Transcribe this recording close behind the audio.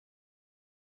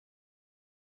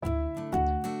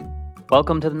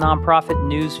Welcome to the Nonprofit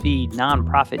Newsfeed,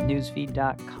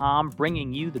 nonprofitnewsfeed.com,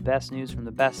 bringing you the best news from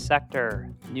the best sector,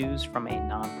 news from a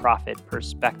nonprofit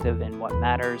perspective and what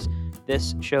matters.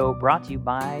 This show brought to you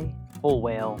by Whole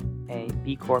Whale, a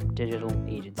B Corp digital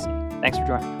agency. Thanks for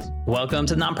joining us. Welcome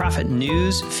to the Nonprofit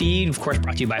Newsfeed, of course,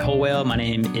 brought to you by Whole Whale. My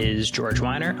name is George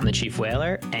Weiner. I'm the chief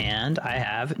whaler, and I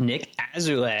have Nick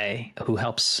Azulay, who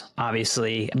helps,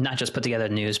 obviously, not just put together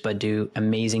the news, but do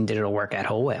amazing digital work at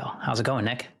Whole Whale. How's it going,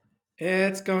 Nick?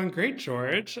 It's going great,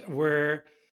 George. We're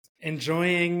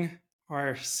enjoying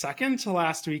our second to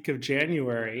last week of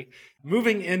January,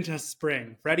 moving into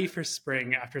spring, ready for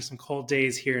spring after some cold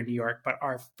days here in New York. But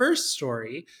our first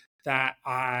story that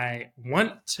I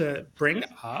want to bring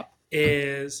up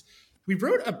is we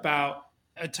wrote about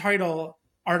a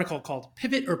article called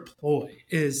Pivot or Ploy.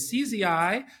 Is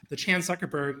CZI, the Chan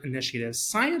Zuckerberg Initiative,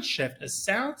 science shift a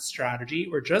sound strategy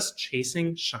or just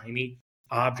chasing shiny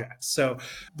objects? So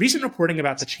recent reporting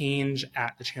about the change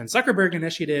at the Chan Zuckerberg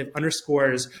Initiative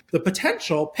underscores the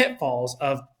potential pitfalls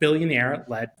of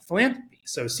billionaire-led philanthropy.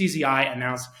 So CZI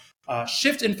announced a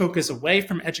shift in focus away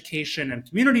from education and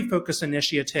community-focused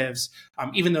initiatives,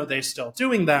 even though they're still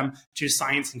doing them, to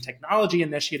science and technology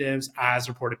initiatives, as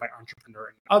reported by Entrepreneur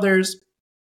and others.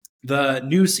 The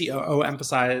new COO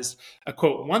emphasized a,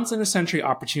 quote, once-in-a-century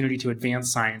opportunity to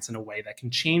advance science in a way that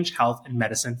can change health and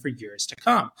medicine for years to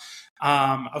come.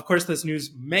 Of course, this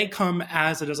news may come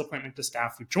as a disappointment to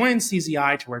staff who joined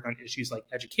CZI to work on issues like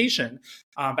education.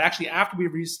 But actually, after we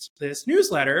released this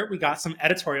newsletter, we got some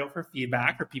editorial for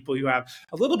feedback for people who have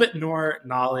a little bit more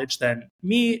knowledge than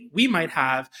we might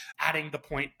have, adding the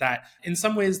point that in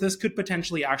some ways this could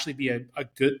potentially actually be a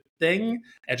good thing.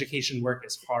 Education work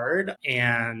is hard.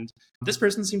 And this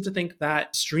person seemed to think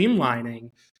that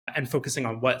streamlining and focusing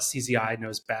on what CZI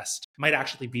knows best might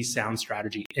actually be sound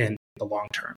strategy in the long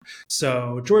term.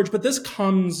 So, George, but this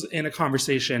comes in a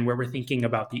conversation where we're thinking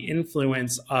about the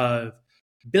influence of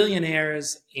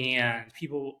billionaires and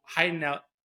people, high net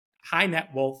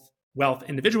wealth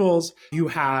individuals who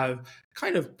have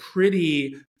kind of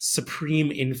pretty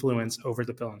supreme influence over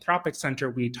the philanthropic center.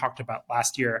 We talked about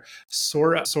last year,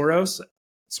 Soros's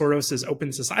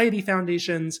Open Society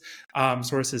Foundations.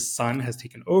 Soros's son has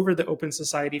taken over the Open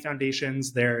Society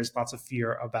Foundations. There's lots of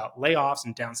fear about layoffs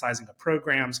and downsizing of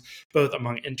programs, both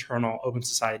among internal Open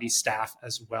Society staff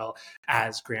as well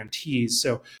as grantees.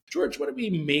 So, George, what do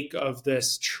we make of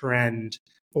this trend,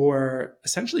 or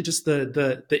essentially just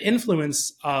the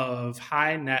influence of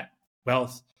high net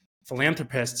wealth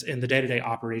philanthropists in the day-to-day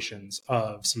operations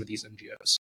of some of these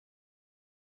NGOs?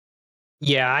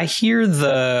 Yeah, I hear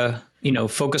the,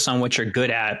 focus on what you're good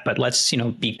at, but let's,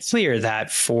 be clear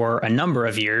that for a number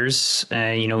of years,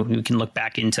 we can look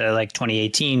back into like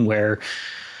 2018 where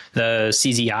the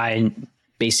CZI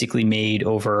basically made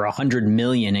over 100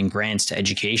 million in grants to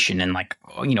education and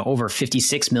over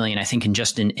 56 million, I think,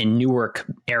 in Newark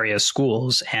area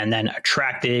schools, and then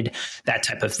attracted that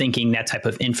type of thinking, that type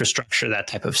of infrastructure, that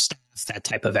type of staff, that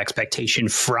type of expectation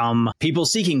from people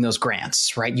seeking those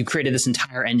grants, right? You created this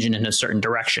entire engine in a certain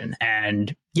direction.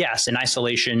 And yes, in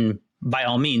isolation, by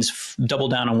all means, double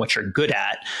down on what you're good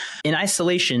at. In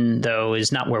isolation, though,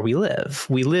 is not where we live.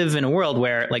 We live in a world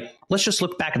where, let's just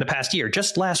look back at the past year.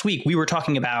 Just last week, we were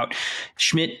talking about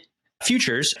Schmidt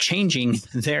Futures changing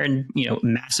their,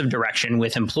 massive direction,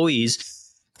 with employees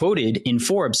quoted in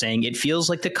Forbes saying it feels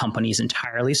like the company is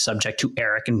entirely subject to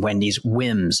Eric and Wendy's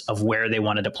whims of where they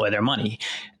want to deploy their money.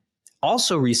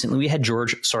 Also, recently, we had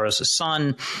George Soros'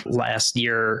 son last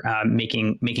year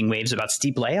making waves about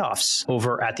steep layoffs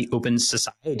over at the Open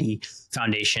Society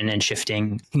Foundation and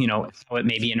shifting, how it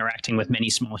may be interacting with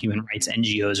many small human rights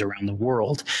NGOs around the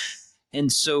world.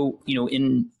 And so,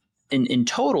 in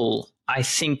total, I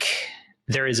think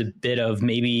there is a bit of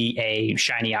maybe a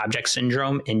shiny object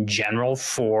syndrome in general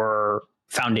for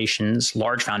foundations,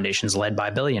 large foundations led by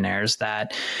billionaires,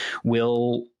 that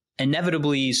will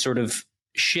inevitably sort of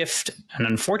shift and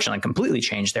unfortunately completely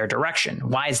change their direction.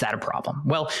 Why is that a problem?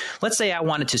 Well, let's say I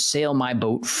wanted to sail my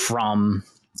boat from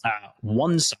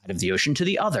one side of the ocean to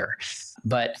the other,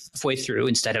 but halfway through,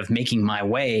 instead of making my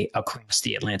way across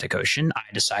the Atlantic Ocean, I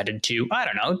decided to,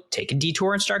 take a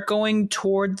detour and start going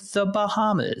toward the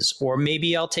Bahamas, or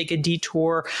maybe I'll take a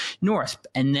detour north.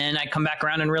 And then I come back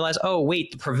around and realize, oh,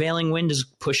 wait, the prevailing wind is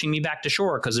pushing me back to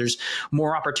shore because there's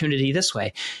more opportunity this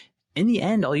way. In the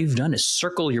end, all you've done is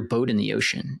circle your boat in the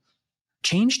ocean.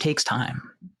 Change takes time.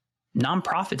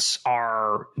 nonprofits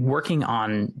are working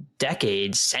on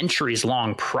decades, centuries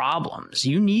long problems.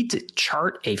 You need to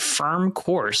chart a firm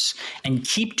course and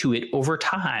keep to it over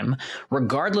time,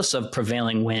 regardless of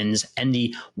prevailing winds and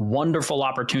the wonderful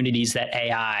opportunities that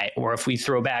AI, or if we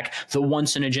throw back the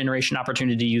once in a generation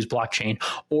opportunity to use blockchain,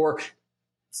 or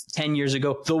 10 years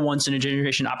ago, the once in a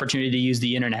generation opportunity to use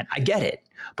the internet. I get it,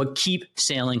 but keep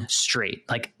sailing straight.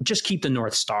 Like, just keep the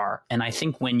North Star. And I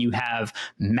think when you have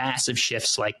massive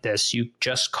shifts like this, you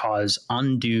just cause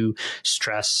undue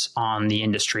stress on the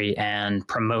industry and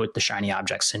promote the shiny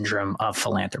object syndrome of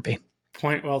philanthropy.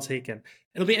 Point well taken.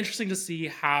 It'll be interesting to see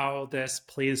how this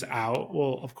plays out.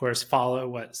 We'll, of course, follow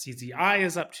what CZI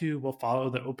is up to. We'll follow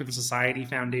the Open Society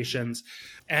Foundations.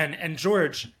 And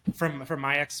George, from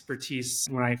my expertise,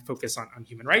 when I focus on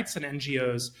human rights and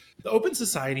NGOs, the Open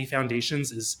Society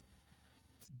Foundations is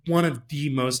one of the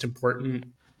most important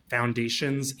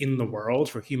foundations in the world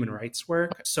for human rights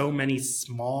work. So many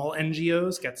small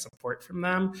NGOs get support from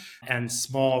them, and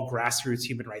small grassroots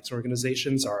human rights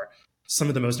organizations are some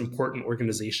of the most important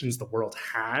organizations the world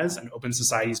has, and Open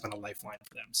Society has been a lifeline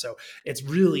for them. So it's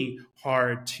really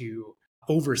hard to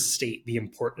overstate the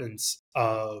importance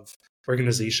of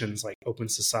organizations like Open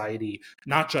Society,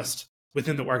 not just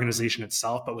within the organization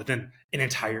itself, but within an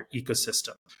entire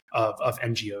ecosystem of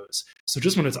NGOs. So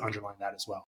just wanted to underline that as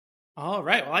well. All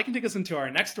right, well, I can take us into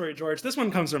our next story, George. This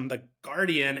one comes from The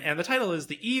Guardian, and the title is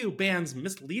 "The EU Bans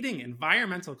Misleading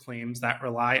Environmental Claims That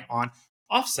Rely on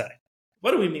Offsetting."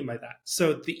 What do we mean by that?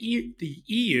 So the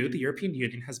EU, the European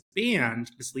Union, has banned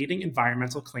misleading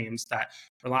environmental claims that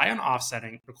rely on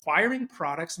offsetting, requiring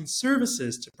products and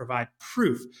services to provide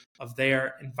proof of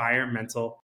their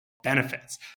environmental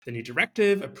benefits. The new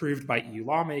directive, approved by EU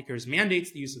lawmakers, mandates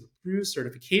the use of approved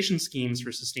certification schemes for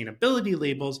sustainability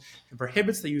labels and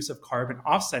prohibits the use of carbon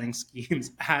offsetting schemes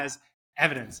as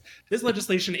evidence. This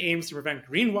legislation aims to prevent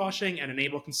greenwashing and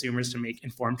enable consumers to make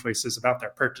informed choices about their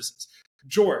purchases.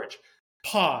 George,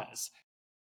 pause.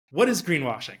 What is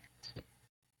greenwashing?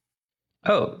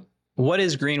 Oh, what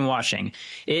is greenwashing?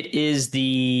 It is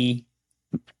the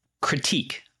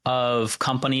critique of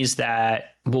companies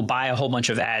that will buy a whole bunch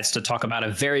of ads to talk about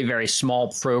a very, very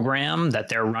small program that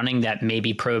they're running that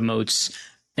maybe promotes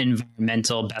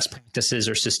environmental best practices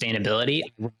or sustainability.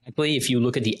 Ironically, if you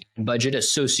look at the ad budget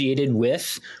associated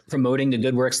with promoting the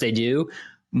good works they do,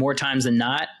 more times than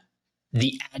not,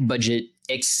 the ad budget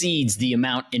exceeds the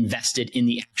amount invested in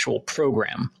the actual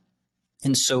program.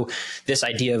 And so this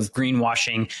idea of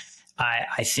greenwashing,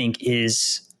 I think,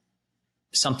 is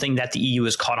something that the EU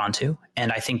has caught on to.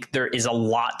 And I think there is a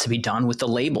lot to be done with the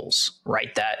labels,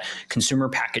 right? That consumer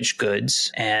packaged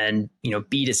goods and,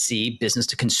 B2C, business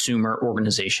to consumer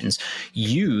organizations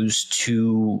use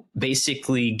to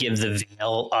basically give the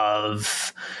veil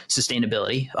of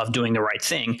sustainability, of doing the right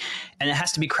thing. And it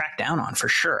has to be cracked down on for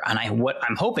sure. And what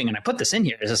I'm hoping, and I put this in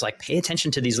here, is just like, pay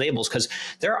attention to these labels, because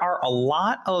there are a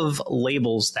lot of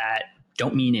labels that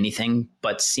don't mean anything,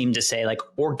 but seem to say like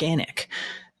organic.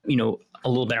 A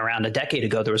little bit around a decade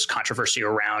ago, there was controversy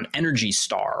around Energy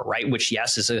Star, right? Which,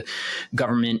 yes, is a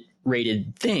government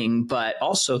rated thing, but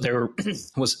also there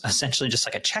was essentially just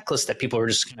like a checklist that people were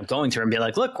just kind of going through and be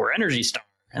like, look, we're Energy Star.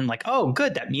 And like, oh,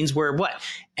 good. That means we're what?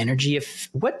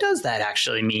 What does that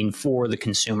actually mean for the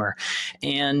consumer?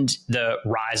 And the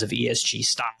rise of ESG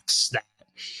stocks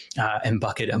and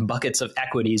buckets of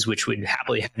equities, which would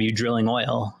happily have you drilling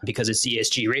oil because it's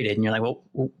ESG rated. And you're like, well,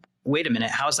 wait a minute,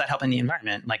 how is that helping the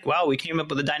environment? Like, well, we came up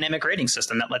with a dynamic rating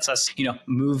system that lets us,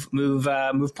 move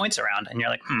points around. And you're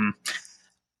like,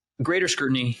 greater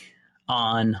scrutiny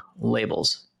on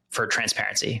labels for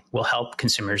transparency will help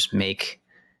consumers make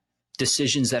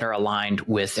decisions that are aligned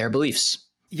with their beliefs.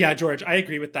 Yeah, George, I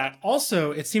agree with that.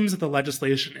 Also, it seems that the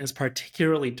legislation is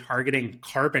particularly targeting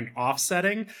carbon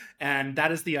offsetting. And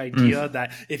that is the idea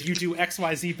that if you do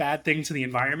XYZ bad thing to the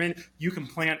environment, you can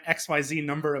plant XYZ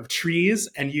number of trees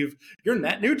and you're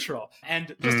net neutral.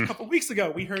 And just a couple of weeks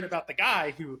ago, we heard about the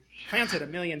guy who planted 1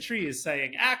 million trees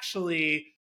saying,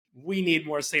 actually, we need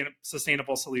more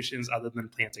sustainable solutions other than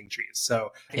planting trees.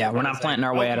 So yeah, we're not planting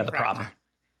our way out of the problem.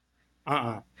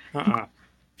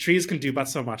 Trees can do but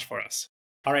so much for us.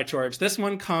 All right, George, this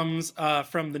one comes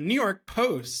from the New York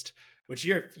Post, which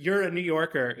you're a New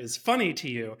Yorker is funny to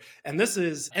you. And this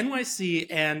is NYC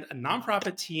and a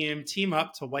nonprofit team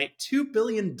up to wipe $2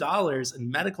 billion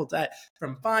in medical debt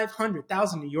from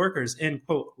 500,000 New Yorkers in,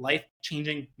 quote,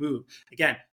 life-changing move.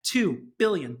 Again, $2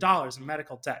 billion in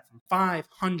medical debt from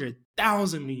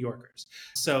 500,000 New Yorkers.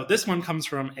 So this one comes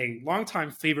from a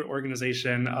longtime favorite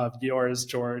organization of yours,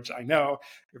 George. I know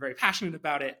you're very passionate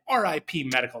about it. RIP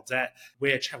Medical Debt,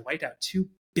 which have wiped out $2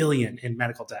 billion in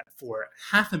medical debt for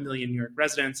 500,000 New York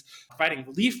residents, providing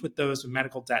relief with those with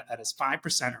medical debt that is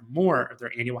 5% or more of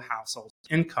their annual household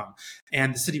income.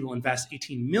 And the city will invest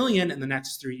 $18 million in the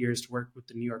next 3 years to work with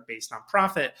the New York-based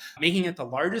nonprofit, making it the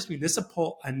largest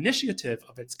municipal initiative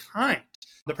of its kind.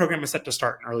 The program is set to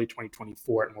start in early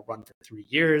 2024 and will run for 3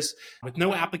 years, with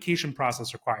no application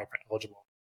process required for eligible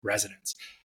residents.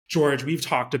 George, we've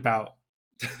talked about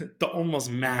the almost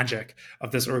magic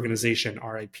of this organization,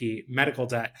 RIP, medical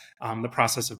debt, the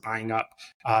process of buying up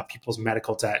people's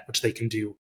medical debt, which they can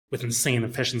do with insane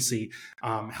efficiency,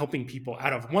 helping people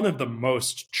out of one of the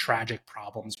most tragic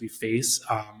problems we face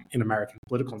in American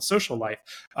political and social life,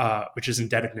 which is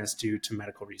indebtedness due to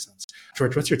medical reasons.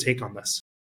 George, what's your take on this?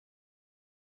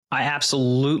 I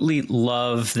absolutely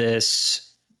love this,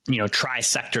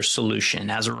 tri-sector solution.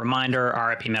 As a reminder,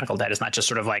 RIP medical debt is not just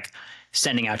sort of like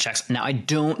sending out checks. Now, I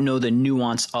don't know the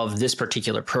nuance of this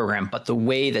particular program, but the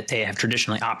way that they have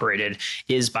traditionally operated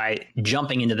is by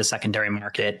jumping into the secondary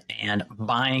market and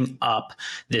buying up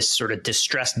this sort of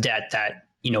distressed debt that,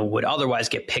 would otherwise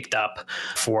get picked up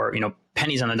for,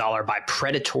 pennies on the dollar by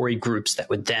predatory groups that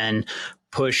would then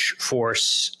push,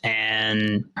 force,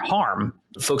 and harm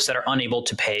folks that are unable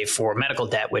to pay for medical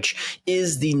debt, which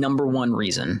is the number one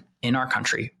reason in our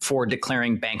country for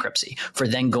declaring bankruptcy, for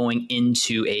then going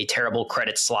into a terrible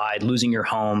credit slide, losing your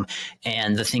home,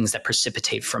 and the things that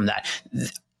precipitate from that.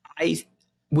 I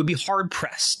would be hard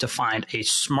pressed to find a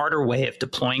smarter way of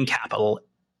deploying capital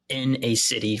in a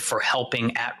city for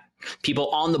helping at people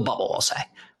on the bubble, I'll say,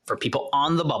 for people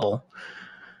on the bubble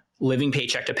living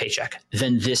paycheck to paycheck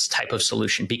than this type of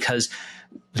solution, because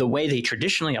the way they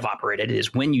traditionally have operated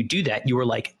is when you do that, you are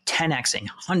like 10xing,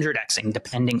 100xing,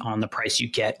 depending on the price you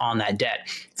get on that debt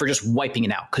for just wiping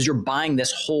it out, because you're buying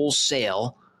this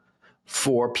wholesale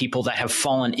for people that have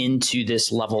fallen into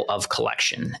this level of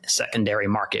collection, secondary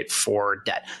market for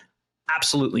debt.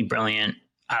 Absolutely brilliant.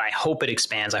 I hope it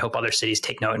expands. I hope other cities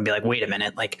take note and be like, wait a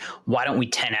minute, like, why don't we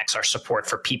 10x our support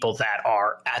for people that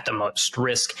are at the most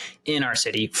risk in our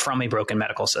city from a broken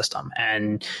medical system?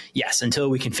 And yes, until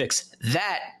we can fix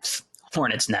that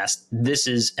hornet's nest, this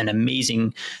is an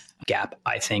amazing gap,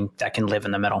 I think, that can live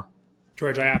in the middle.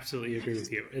 George, I absolutely agree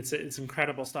with you. It's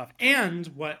incredible stuff. And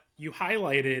what you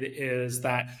highlighted is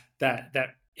that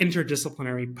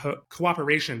interdisciplinary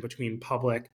cooperation between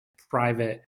public,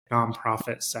 private,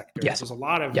 nonprofit sectors. Yes. There's a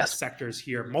lot of sectors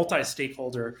here,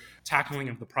 multi-stakeholder tackling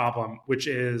of the problem, which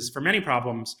is, for many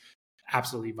problems,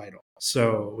 absolutely vital.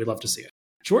 So we love to see it.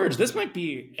 George, this might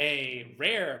be a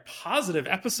rare positive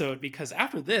episode, because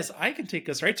after this, I can take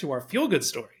us right to our feel-good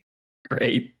story.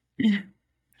 Great.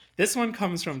 This one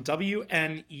comes from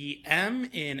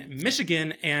WNEM in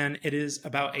Michigan, and it is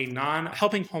about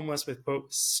helping homeless with,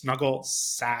 quote, snuggle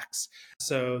sacks.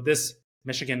 So this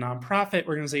Michigan nonprofit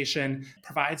organization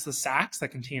provides the sacks that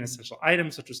contain essential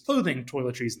items such as clothing,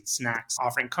 toiletries, and snacks,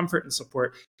 offering comfort and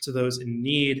support to those in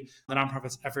need. The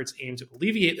nonprofit's efforts aim to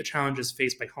alleviate the challenges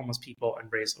faced by homeless people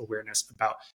and raise awareness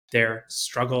about their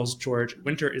struggles. George,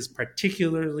 winter is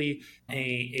particularly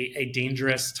a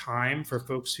dangerous time for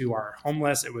folks who are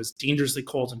homeless. It was dangerously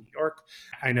cold in New York.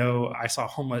 I know I saw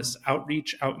homeless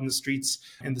outreach out in the streets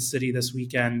in the city this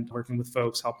weekend, working with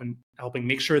folks, helping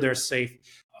make sure they're safe.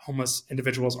 Homeless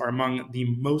individuals are among the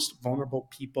most vulnerable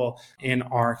people in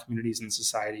our communities and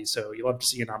society. So you love to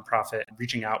see a nonprofit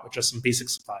reaching out with just some basic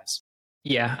supplies.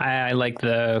 Yeah, I like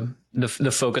the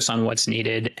focus on what's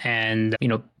needed and,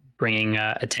 bringing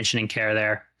attention and care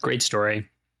there. Great story.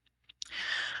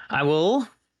 I will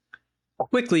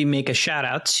quickly make a shout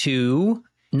out to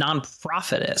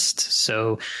Nonprofitist.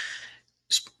 So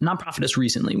Nonprofitist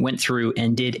recently went through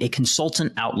and did a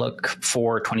consultant outlook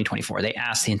for 2024. They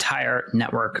asked the entire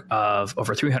network of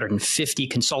over 350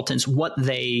 consultants what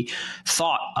they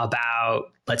thought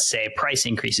about, let's say, price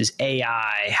increases,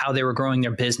 AI, how they were growing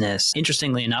their business.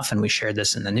 Interestingly enough, and we shared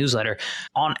this in the newsletter,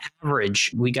 on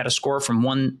average, we got a score from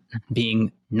 1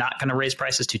 being not going to raise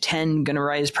prices to 10 going to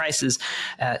raise prices.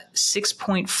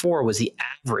 6.4 was the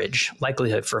average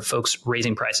likelihood for folks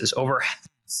raising prices. Over half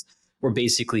were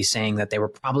basically saying that they were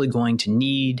probably going to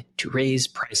need to raise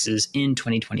prices in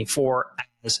 2024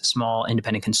 as small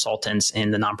independent consultants in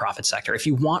the nonprofit sector. If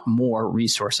you want more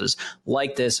resources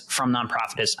like this from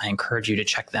Nonprofitist, I encourage you to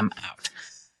check them out.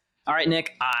 All right,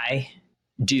 Nick, I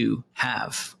do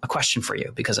have a question for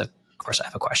you, because of course I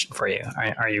have a question for you.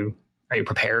 Are you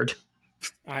prepared?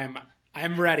 I'm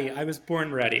ready. I was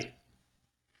born ready.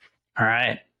 All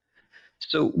right.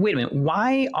 So wait a minute,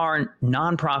 why are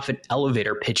nonprofit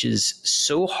elevator pitches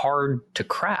so hard to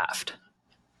craft?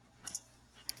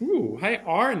 Ooh, why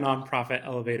are nonprofit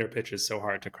elevator pitches so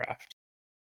hard to craft?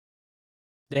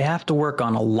 They have to work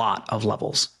on a lot of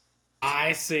levels.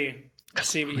 I see. I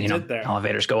see what you did there.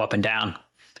 Elevators go up and down.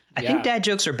 I think dad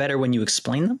jokes are better when you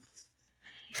explain them.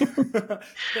 All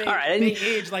right. They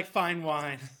age like fine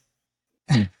wine.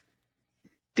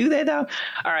 Do they, though?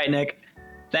 All right, Nick.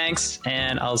 Thanks,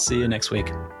 and I'll see you next week.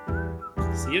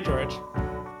 See you, George.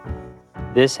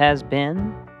 This has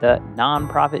been the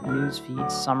Nonprofit Newsfeed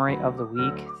Summary of the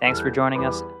Week. Thanks for joining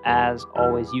us. As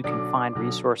always, you can find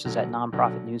resources at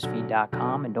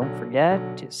nonprofitnewsfeed.com. And don't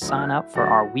forget to sign up for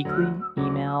our weekly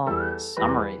email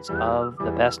summaries of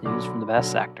the best news from the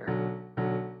best sector.